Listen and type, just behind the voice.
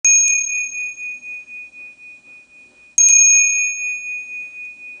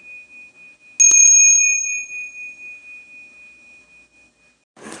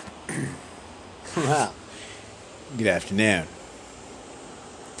Well, good afternoon.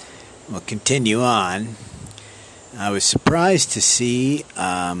 We'll continue on. I was surprised to see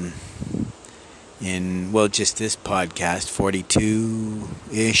just this podcast,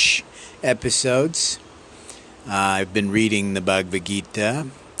 42-ish episodes. I've been reading the Bhagavad Gita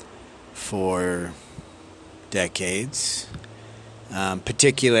for decades.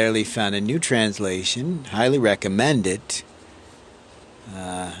 Particularly found a new translation. Highly recommend it.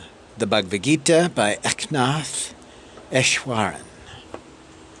 The Bhagavad Gita by Eknath Easwaran.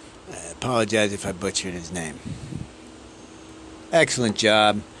 I apologize if I butchered his name. Excellent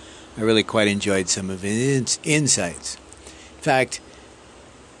job. I really quite enjoyed some of his insights. In fact,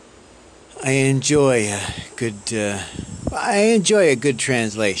 I enjoy a good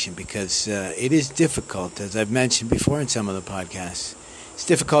translation because it is difficult, as I've mentioned before in some of the podcasts. It's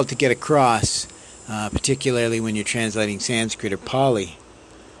difficult to get across, particularly when you're translating Sanskrit or Pali,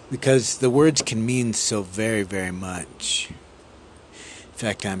 because the words can mean so very, very much. In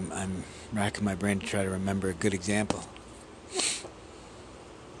fact, I'm racking my brain to try to remember a good example.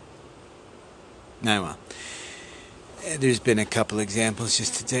 Well, there's been a couple examples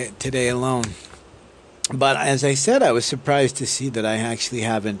just today alone. But as I said, I was surprised to see that I actually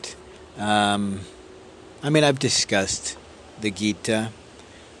haven't... I've discussed the Gita,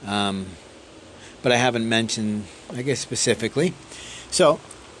 but I haven't mentioned, specifically. So,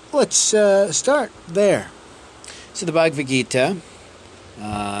 let's start there. So the Bhagavad Gita,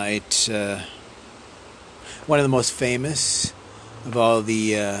 it's one of the most famous of all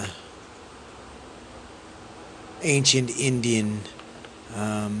the ancient Indian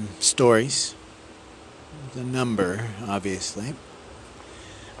stories. There's a number, obviously.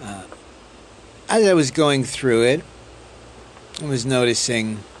 As I was going through it, I was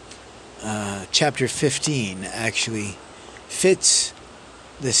noticing chapter 15 actually fits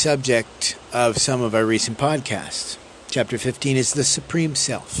the subject of some of our recent podcasts. Chapter 15 is the Supreme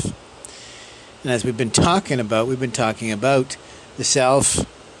Self. And as we've been talking about the self,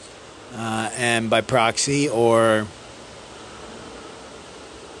 and by proxy or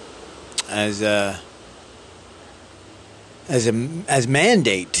as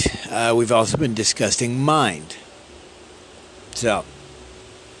mandate, we've also been discussing mind. So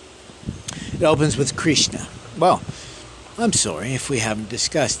it opens with Krishna. Well, I'm sorry if we haven't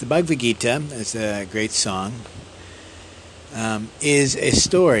discussed. The Bhagavad Gita is a great song. Is a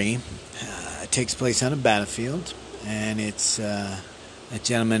story. It takes place on a battlefield, and it's a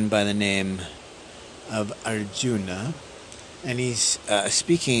gentleman by the name of Arjuna, and he's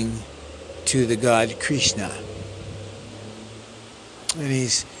speaking to the god Krishna, and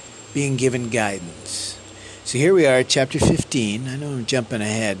he's being given guidance. So here we are, chapter 15. I know I'm jumping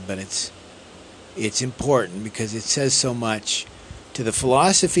ahead, but it's important because it says so much to the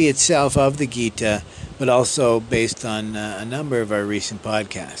philosophy itself of the Gita, but also based on a number of our recent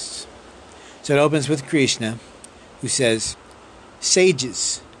podcasts. So it opens with Krishna, who says,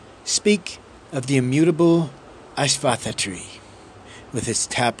 "Sages speak of the immutable Ashvatha tree, with its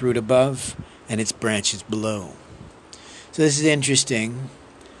taproot above and its branches below." So this is interesting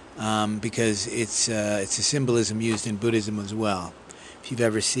because it's a symbolism used in Buddhism as well. If you've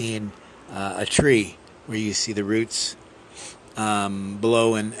ever seen a tree where you see the roots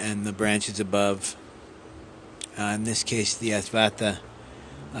below and the branches above, in this case the Ashvatha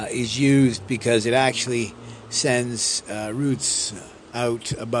is used because it actually sends roots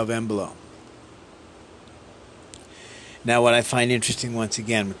out above and below. Now, what I find interesting once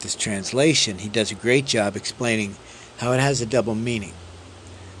again with this translation, he does a great job explaining how it has a double meaning.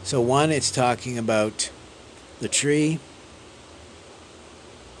 So one, it's talking about the tree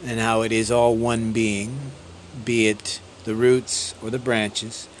and how it is all one being, be it the roots or the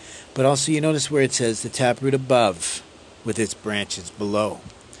branches. But also you notice where it says the taproot above with its branches below.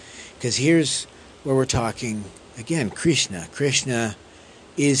 Because here's where we're talking, again, Krishna. Krishna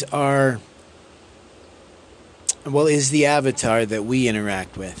is is the avatar that we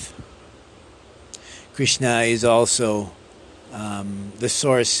interact with. Krishna is also the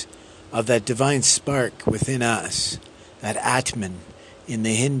source of that divine spark within us, that Atman in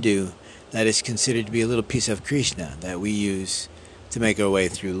the Hindu, that is considered to be a little piece of Krishna that we use to make our way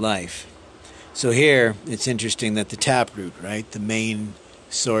through life. So here, it's interesting that the taproot, right, the main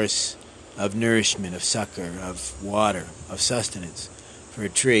source of nourishment, of succor, of water, of sustenance for a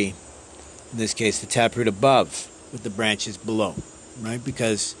tree, in this case the taproot above with the branches below, right?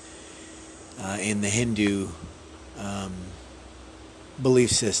 Because in the Hindu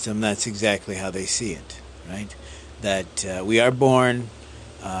belief system, that's exactly how they see it, right? That we are born,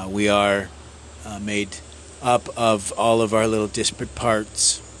 we are made up of all of our little disparate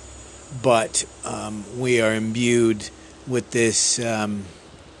parts. but we are imbued with this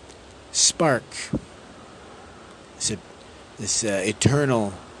spark, this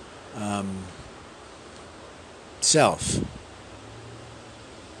eternal self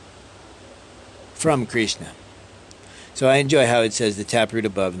from Krishna. So I enjoy how it says the taproot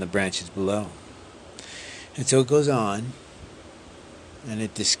above and the branches below. And so it goes on, and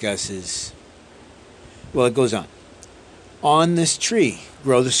it discusses, it goes on. On this tree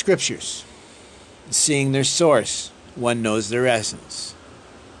grow the scriptures. Seeing their source, one knows their essence.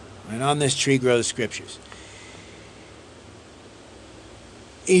 And on this tree grow the scriptures.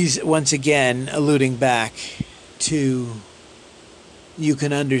 He's once again alluding back to you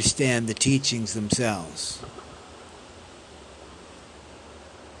can understand the teachings themselves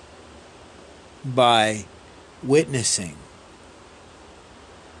by witnessing,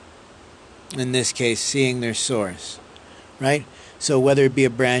 in this case, seeing their source, right? So whether it be a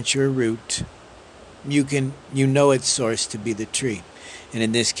branch or a root, you know its source to be the tree. And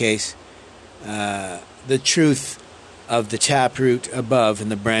in this case, the truth of the taproot above and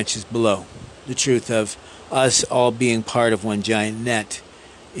the branches below. The truth of us all being part of one giant net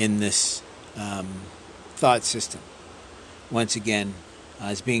in this thought system. Once again,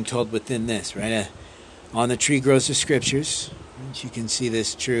 is being told within this, right? On the tree grows the scriptures. You can see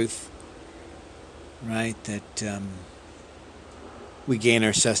this truth, right? That we gain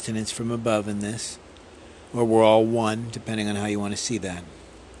our sustenance from above in this. Or we're all one, depending on how you want to see that.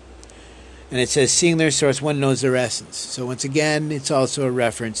 And it says, seeing their source, one knows their essence. So once again, it's also a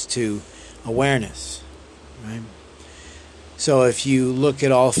reference to awareness, right? So if you look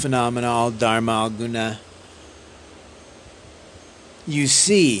at all phenomena, all dharma, all guna, you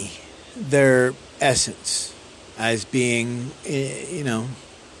see their essence as being,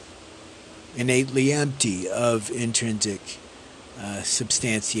 innately empty of intrinsic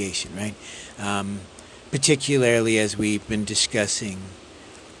substantiation, right? Particularly as we've been discussing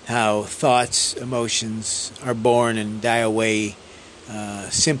how thoughts, emotions are born and die away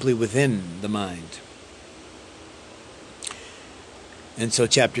simply within the mind. And so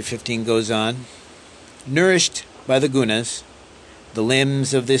chapter 15 goes on. Nourished by the gunas, the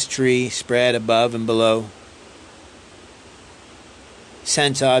limbs of this tree spread above and below.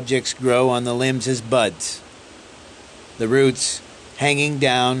 Sense objects grow on the limbs as buds. The roots, hanging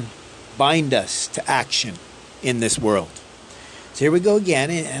down, bind us to action in this world. So here we go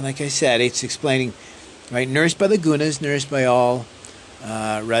again, and like I said, it's explaining, right? Nourished by the gunas, nourished by all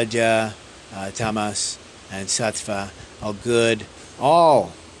raja, tamas, and sattva, all good, all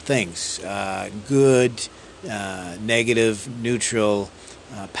things, good, negative, neutral,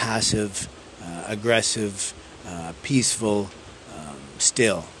 passive, aggressive, peaceful,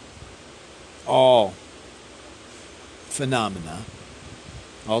 still. All phenomena,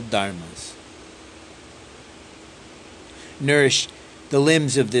 all dharmas. Nourish the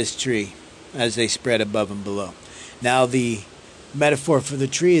limbs of this tree as they spread above and below. Now the metaphor for the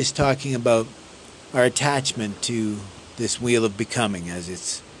tree is talking about our attachment to this wheel of becoming, as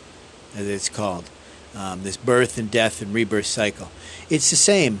it's called, this birth and death and rebirth cycle. It's the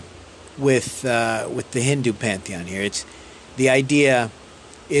same with the Hindu pantheon here. It's the idea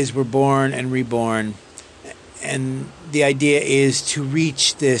is we're born and reborn, and the idea is to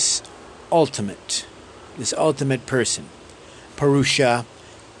reach this ultimate person, Purusha,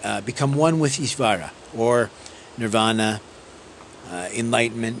 become one with Ishvara, or nirvana,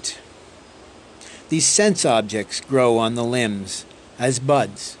 enlightenment. These sense objects grow on the limbs as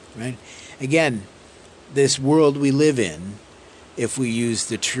buds, right? Again, this world we live in, if we use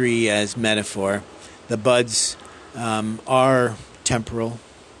the tree as metaphor, the buds are temporal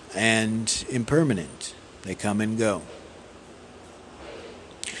and impermanent. They come and go.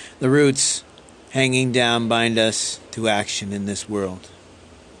 The roots hanging down bind us to action in this world.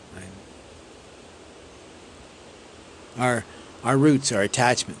 Right? Our roots, our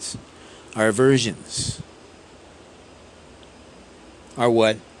attachments, our aversions are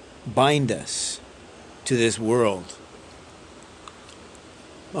what bind us to this world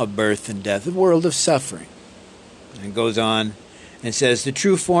of birth and death, the world of suffering. And it goes on and says, the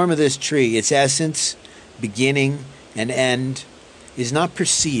true form of this tree, its essence, beginning and end, is not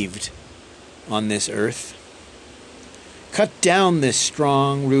perceived on this earth. Cut down this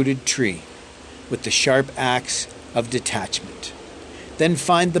strong-rooted tree with the sharp axe of detachment. Then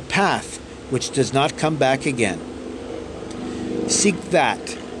find the path which does not come back again. Seek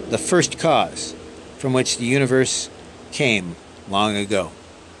that, the first cause from which the universe came long ago.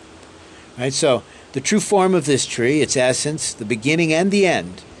 Right? So, the true form of this tree, its essence, the beginning and the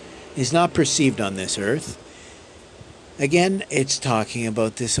end, is not perceived on this earth. Again, it's talking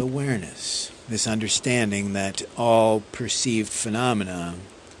about this awareness, this understanding that all perceived phenomena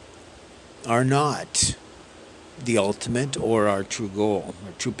are not the ultimate or our true goal.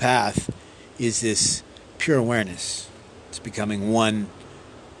 Our true path is this pure awareness. It's becoming one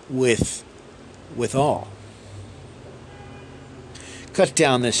with all. Cut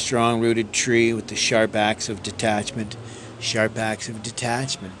down this strong-rooted tree with the sharp axe of detachment. Sharp axe of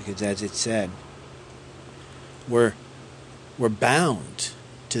detachment, because as it said, we're bound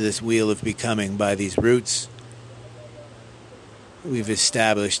to this wheel of becoming by these roots we've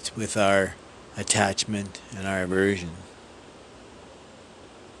established with our attachment and our aversion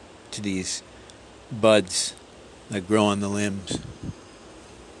to these buds that grow on the limbs.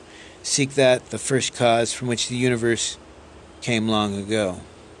 Seek that, the first cause from which the universe came long ago.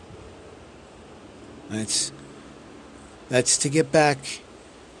 That's to get back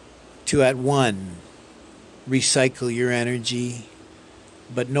to at one, recycle your energy,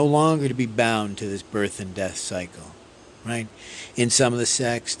 but no longer to be bound to this birth and death cycle, right? In some of the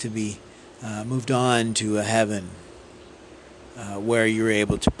sects, to be moved on to a heaven where you're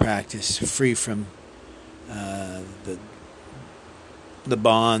able to practice free from the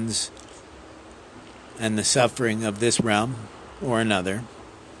bonds and the suffering of this realm or another.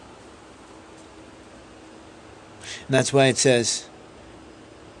 And that's why it says,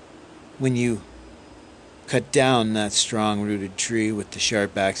 when you cut down that strong-rooted tree with the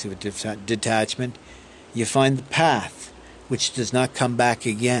sharp axe of detachment, you find the path which does not come back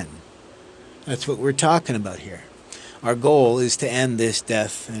again. That's what we're talking about here. Our goal is to end this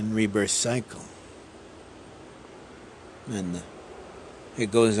death and rebirth cycle. And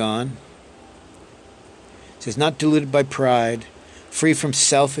it goes on. It says, not deluded by pride, free from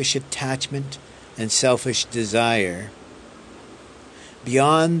selfish attachment and selfish desire,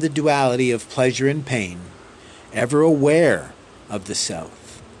 beyond the duality of pleasure and pain, ever aware of the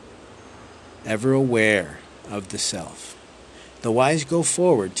self. Ever aware of the self. The wise go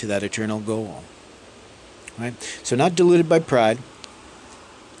forward to that eternal goal. Right? So not deluded by pride,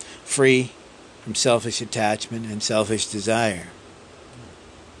 free from selfish attachment and selfish desire.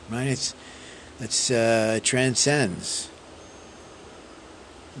 Right? It transcends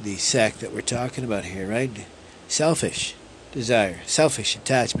the sect that we're talking about here, right? Selfish desire, selfish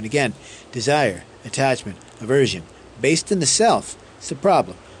attachment. Again, desire, attachment, aversion, based in the self. It's the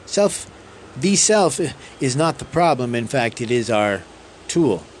problem. The self is not the problem. In fact, it is our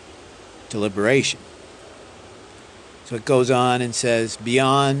tool to liberation. So it goes on and says,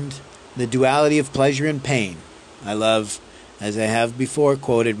 beyond the duality of pleasure and pain. I love, as I have before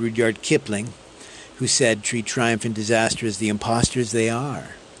quoted Rudyard Kipling, who said, treat triumph and disaster as the impostors they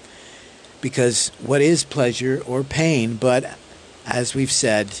are. Because what is pleasure or pain but, as we've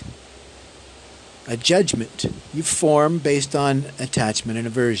said, a judgment you form based on attachment and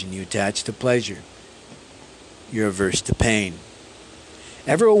aversion. You attach to pleasure. You're averse to pain.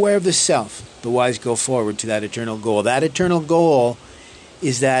 Ever aware of the self, the wise go forward to that eternal goal. That eternal goal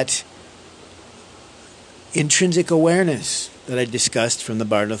is that intrinsic awareness that I discussed from the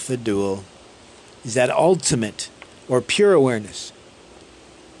Bhagavad Dual, is that ultimate or pure awareness,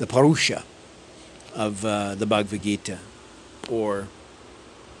 the Purusha of the Bhagavad Gita or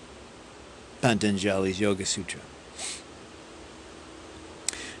Patanjali's Yoga Sutra.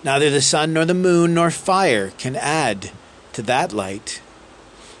 Neither the sun nor the moon nor fire can add to that light.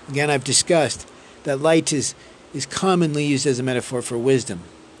 Again, I've discussed that light is commonly used as a metaphor for wisdom.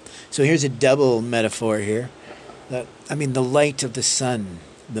 So here's a double metaphor here. The light of the sun,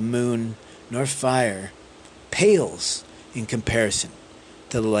 the moon, nor fire pales in comparison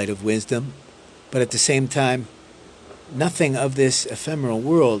to the light of wisdom. But at the same time, nothing of this ephemeral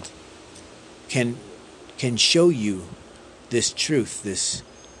world can show you this truth, it's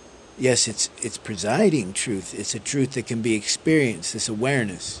presiding truth. It's a truth that can be experienced, this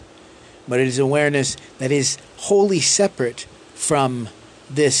awareness. But it is awareness that is wholly separate from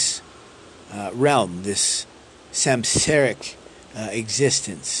this realm, this samsaric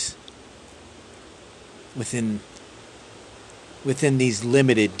existence within these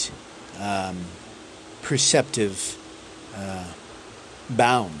limited perceptive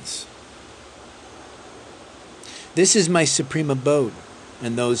bounds. This is my supreme abode,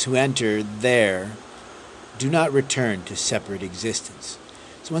 and those who enter there do not return to separate existence.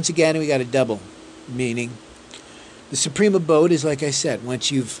 So once again, we got a double meaning. The supreme abode is, like I said,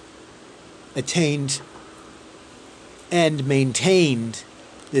 once you've attained and maintained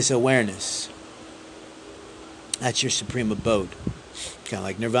this awareness, that's your supreme abode. Kind of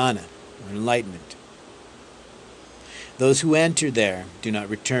like nirvana or enlightenment. Those who enter there do not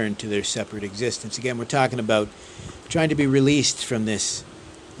return to their separate existence. Again, we're talking about trying to be released from this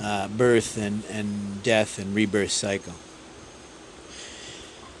birth and death and rebirth cycle.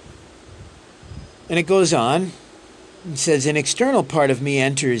 And it goes on. It says, an external part of me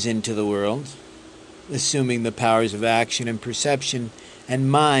enters into the world, assuming the powers of action and perception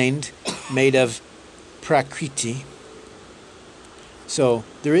and mind made of prakriti. So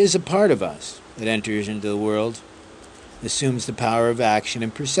there is a part of us that enters into the world, assumes the power of action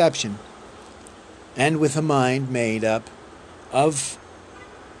and perception, and with a mind made up of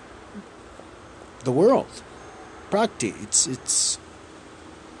the world. Prakriti. It's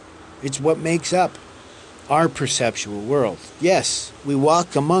what makes up our perceptual world. Yes, we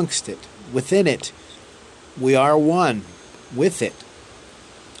walk amongst it, within it. We are one with it.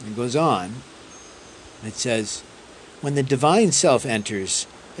 It goes on. It says, when the divine self enters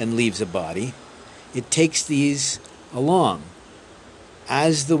and leaves a body, it takes these along,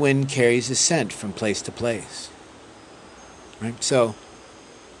 as the wind carries a scent from place to place. Right? So,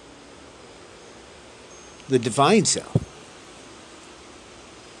 the divine self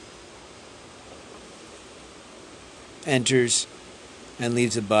enters and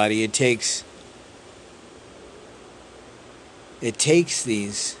leaves a body. It takes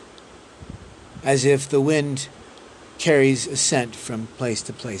these as if the wind carries a scent from place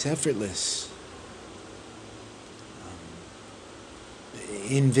to place, effortless,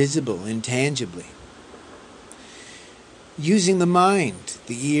 invisible, intangibly. Using the mind,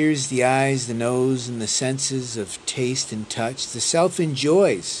 the ears, the eyes, the nose, and the senses of taste and touch, the self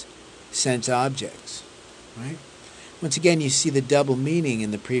enjoys sense objects. Right? Once again, you see the double meaning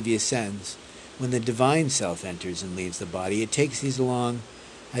in the previous sentence. When the divine self enters and leaves the body, it takes these along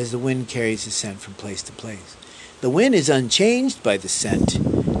as the wind carries the scent from place to place. The wind is unchanged by the scent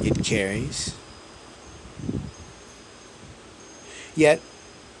it carries. Yet,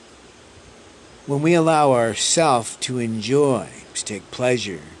 when we allow ourselves to enjoy, to take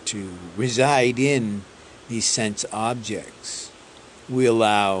pleasure, to reside in these sense objects, we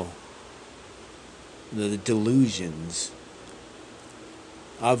allow the delusions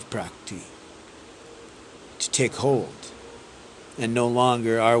of Prakriti to take hold. And no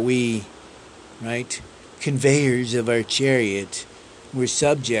longer are we, right, conveyors of our chariot. We're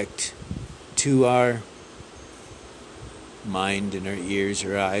subject to our mind and our ears,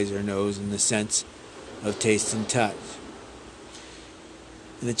 our eyes, our nose, and the sense of taste and touch.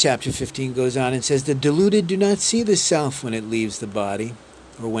 And the chapter 15 goes on and says, the deluded do not see the self when it leaves the body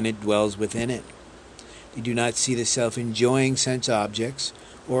or when it dwells within it. They do not see the self enjoying sense objects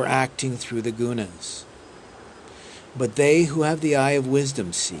or acting through the gunas. But they who have the eye of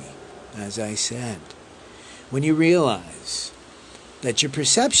wisdom see, as I said. When you realize that your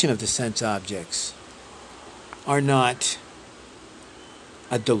perception of the sense objects are not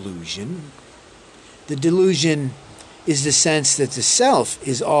a delusion. The delusion is the sense that the self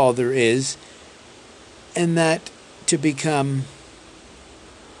is all there is, and that to become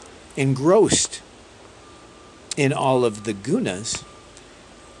engrossed in all of the gunas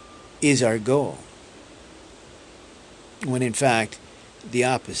is our goal, when in fact the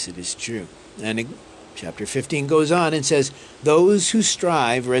opposite is true. And chapter 15 goes on and says, those who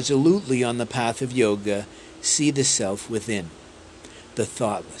strive resolutely on the path of yoga see the self within. The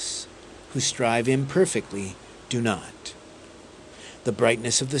thoughtless, who strive imperfectly, do not. The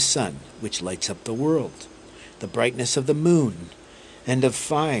brightness of the sun, which lights up the world, the brightness of the moon and of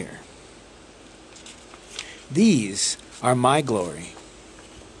fire, these are my glory.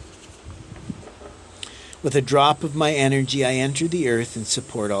 With a drop of my energy, I enter the earth and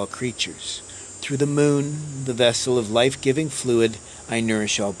support all creatures. Through the moon, the vessel of life-giving fluid, I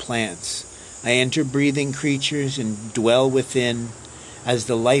nourish all plants. I enter breathing creatures and dwell within as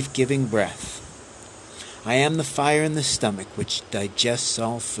the life-giving breath. I am the fire in the stomach which digests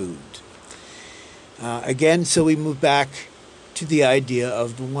all food. Again, so we move back to the idea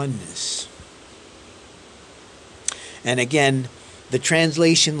of the oneness. And again, the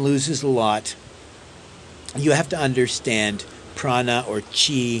translation loses a lot. You have to understand prana or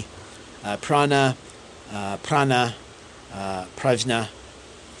chi, prana, prajna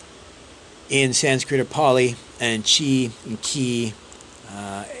in Sanskrit or Pali, and chi and ki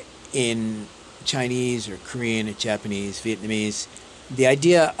in Chinese or Korean or Japanese, Vietnamese. The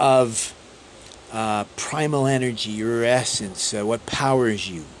idea of primal energy, your essence, what powers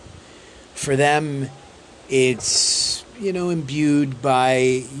you. For them, it's, imbued by,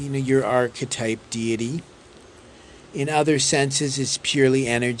 your archetype deity. In other senses, it's purely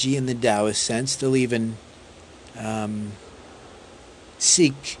energy in the Taoist sense. They'll even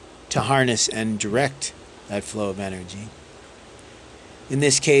seek to harness and direct that flow of energy. In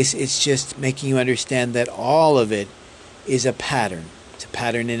this case, it's just making you understand that all of it is a pattern. It's a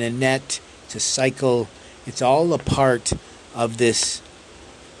pattern in a net. It's a cycle. It's all a part of this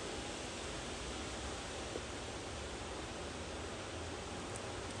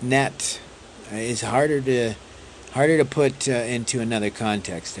net. It's harder to put into another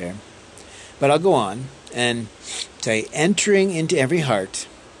context there. But I'll go on and say, entering into every heart,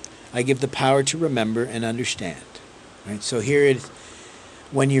 I give the power to remember and understand. Right. So here it is.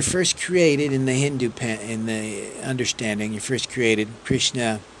 When you're first created in the Hindu in the understanding, you're first created,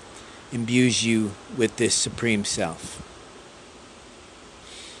 Krishna imbues you with this supreme self.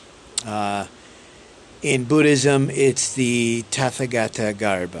 In Buddhism, it's the Tathagata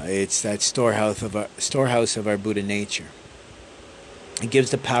Garbha. It's that storehouse of our Buddha nature. It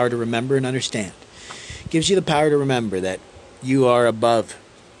gives the power to remember and understand. It gives you the power to remember that you are above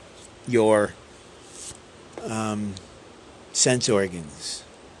your sense organs,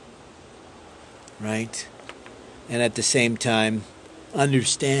 right? And at the same time,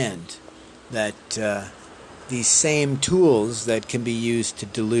 understand that these same tools that can be used to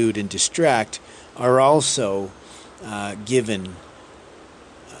delude and distract are also given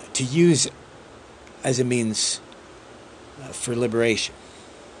to use as a means for liberation.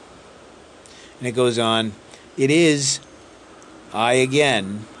 And it goes on, it is I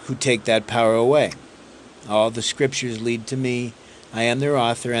again who take that power away. All the scriptures lead to me. I am their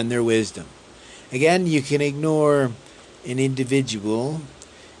author and their wisdom. Again, you can ignore an individual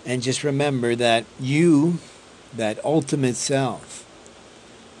and just remember that you, that ultimate self,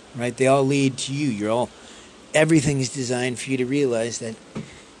 right? They all lead to you. Everything is designed for you to realize that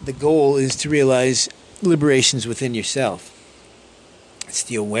the goal is to realize liberations within yourself. It's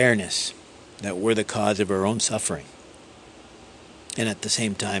the awareness that we're the cause of our own suffering. And at the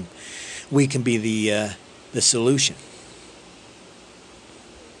same time, we can be the solution.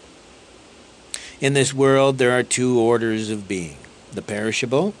 In this world, there are two orders of being: the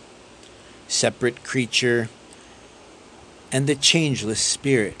perishable, separate creature, and the changeless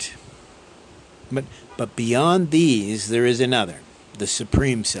spirit. But beyond these, there is another, the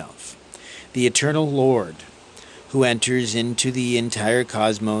Supreme Self, the Eternal Lord, who enters into the entire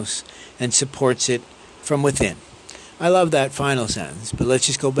cosmos and supports it from within. I love that final sentence, but let's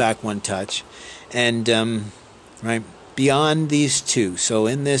just go back one touch. And, right, beyond these two, so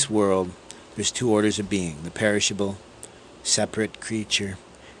in this world, there's two orders of being: the perishable, separate creature,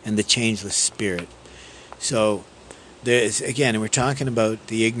 and the changeless spirit. So, there's, again, we're talking about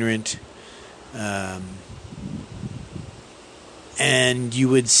the ignorant, and you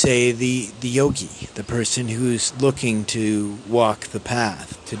would say the yogi, the person who's looking to walk the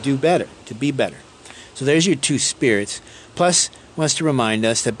path, to do better, to be better. So there's your two spirits. Plus, wants to remind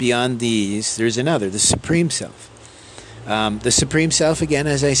us that beyond these, there's another, the Supreme Self. The Supreme Self, again,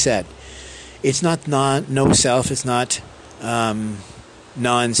 as I said, it's not no self, it's not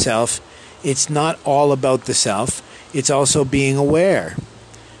non-self. It's not all about the self. It's also being aware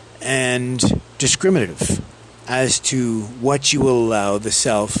and discriminative as to what you will allow the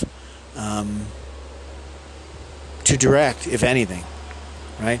self to direct, if anything,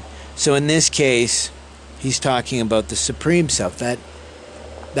 right? So in this case, he's talking about the Supreme Self,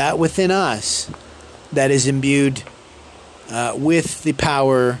 that within us that is imbued with the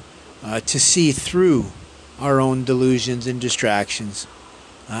power to see through our own delusions and distractions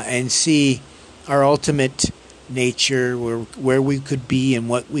and see our ultimate nature, where we could be and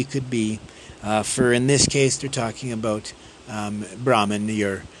what we could be. For in this case, they're talking about Brahman,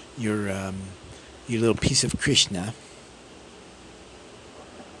 your little piece of Krishna.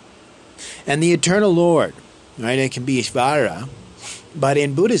 And the Eternal Lord, right? It can be Ishvara, but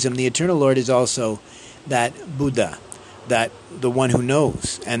in Buddhism, the Eternal Lord is also that Buddha, that the one who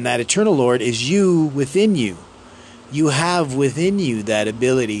knows. And that Eternal Lord is you within you. You have within you that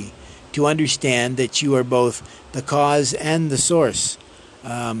ability to understand that you are both the cause and the source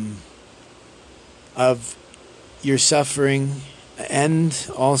of your suffering, and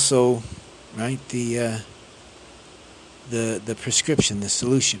also, right, the prescription, the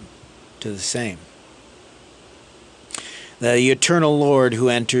solution to the same. The Eternal Lord who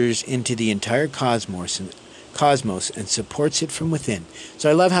enters into the entire cosmos and supports it from within.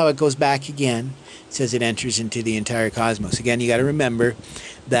 So I love how it goes back again. It says it enters into the entire cosmos. Again, you got to remember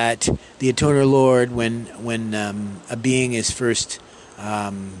that the Eternal Lord, when a being is first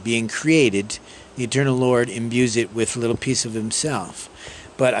being created, the Eternal Lord imbues it with a little piece of himself.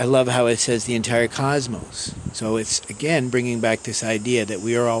 But I love how it says the entire cosmos. So it's, again, bringing back this idea that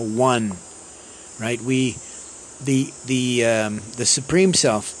we are all one, right? The Supreme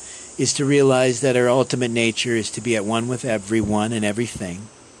Self is to realize that our ultimate nature is to be at one with everyone and everything.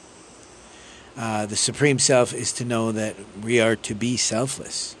 The Supreme Self is to know that we are to be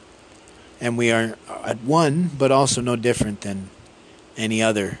selfless. And we are at one, but also no different than any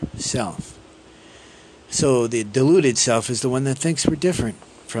other self. So the deluded self is the one that thinks we're different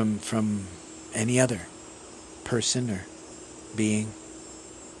from any other person or being.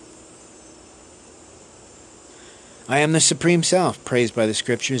 I am the Supreme Self, praised by the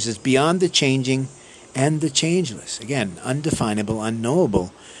Scriptures, as beyond the changing and the changeless. Again, undefinable,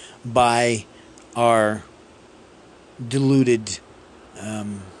 unknowable by our deluded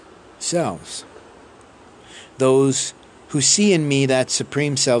selves. Those who see in me that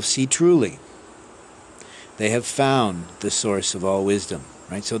Supreme Self see truly. They have found the source of all wisdom.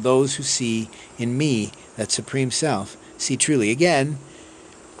 Right? So those who see in me that Supreme Self see truly. Again,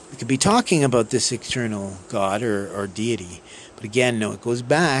 we could be talking about this external God or deity. But again, no, it goes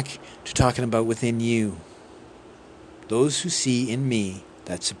back to talking about within you. Those who see in me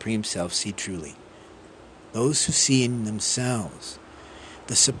that Supreme Self see truly. Those who see in themselves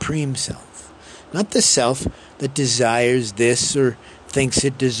the Supreme Self. Not the self that desires this or thinks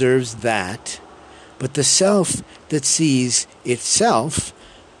it deserves that, but the self that sees itself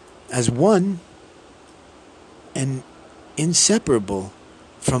as one and inseparable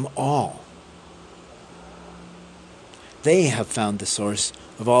from all. They have found the source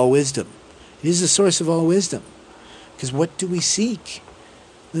of all wisdom. It is the source of all wisdom. Because what do we seek?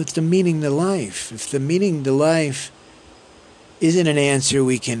 It's the meaning to life. If the meaning to life isn't an answer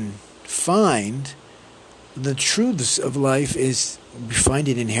we can find, the truths of life is we find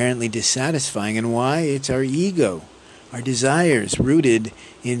it inherently dissatisfying. And why? It's our ego, our desires rooted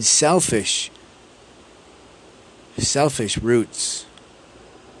in selfish roots.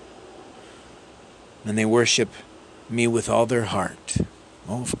 And they worship me with all their heart.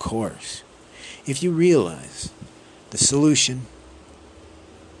 Oh, of course. If you realize the solution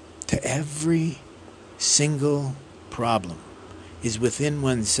to every single problem is within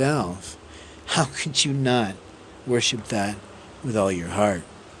oneself, how could you not worship that with all your heart?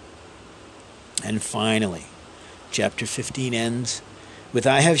 And finally, chapter 15 ends with,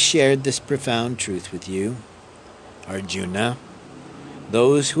 I have shared this profound truth with you, Arjuna.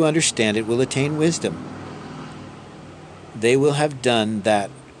 Those who understand it will attain wisdom. They will have done that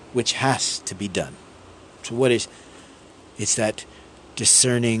which has to be done. So what is? It's that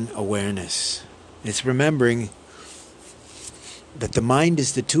discerning awareness. It's remembering that the mind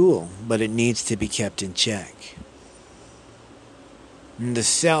is the tool, but it needs to be kept in check. And the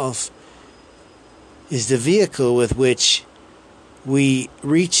self is the vehicle with which we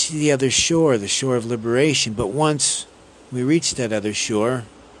reach the other shore, the shore of liberation. But once we reach that other shore,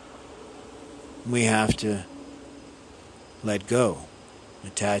 we have to let go,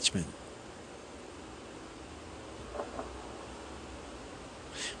 attachment.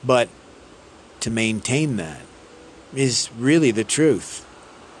 But to maintain that is really the truth,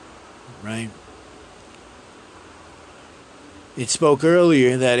 right? It spoke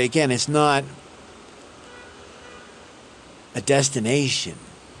earlier that, again, it's not a destination.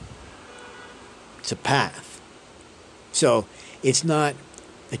 It's a path. So it's not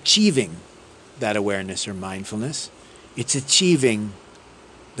achieving that awareness or mindfulness. It's achieving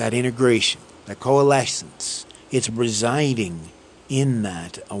that integration, that coalescence. It's residing in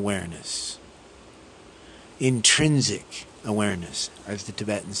that awareness. Intrinsic awareness, as the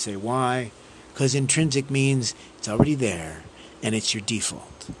Tibetans say. Why? Because intrinsic means it's already there and it's your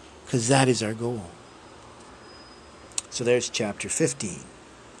default. Because that is our goal. So there's chapter 15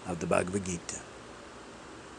 of the Bhagavad Gita.